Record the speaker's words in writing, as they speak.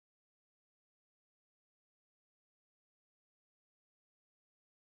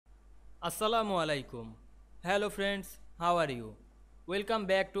Assalamu alaikum. Hello friends, how are you? Welcome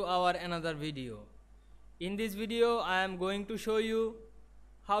back to our another video. In this video I am going to show you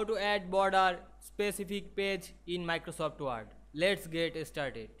how to add border specific page in Microsoft Word. Let's get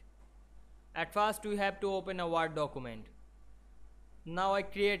started. At first we have to open a Word document. Now I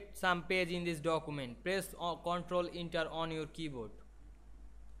create some page in this document. Press Ctrl Enter on your keyboard.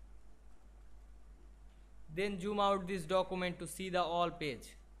 Then zoom out this document to see the all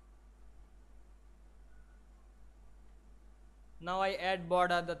page. Now I add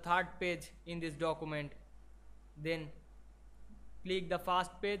border the third page in this document. Then click the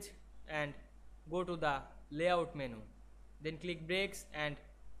first page and go to the layout menu. Then click breaks and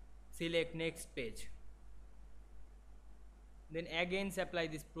select next page. Then again apply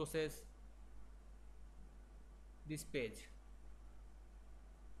this process this page.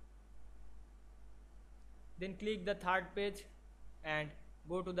 Then click the third page and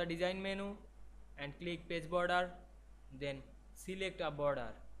go to the design menu and click page border. Then select a border.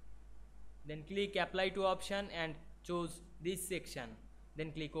 Then click apply to option and choose this section.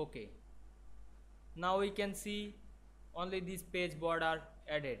 Then click OK. Now we can see only this page border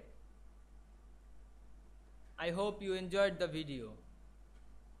added. I hope you enjoyed the video.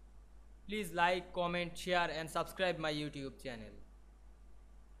 Please like, comment, share and subscribe my YouTube channel.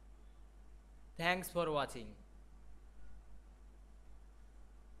 Thanks for watching.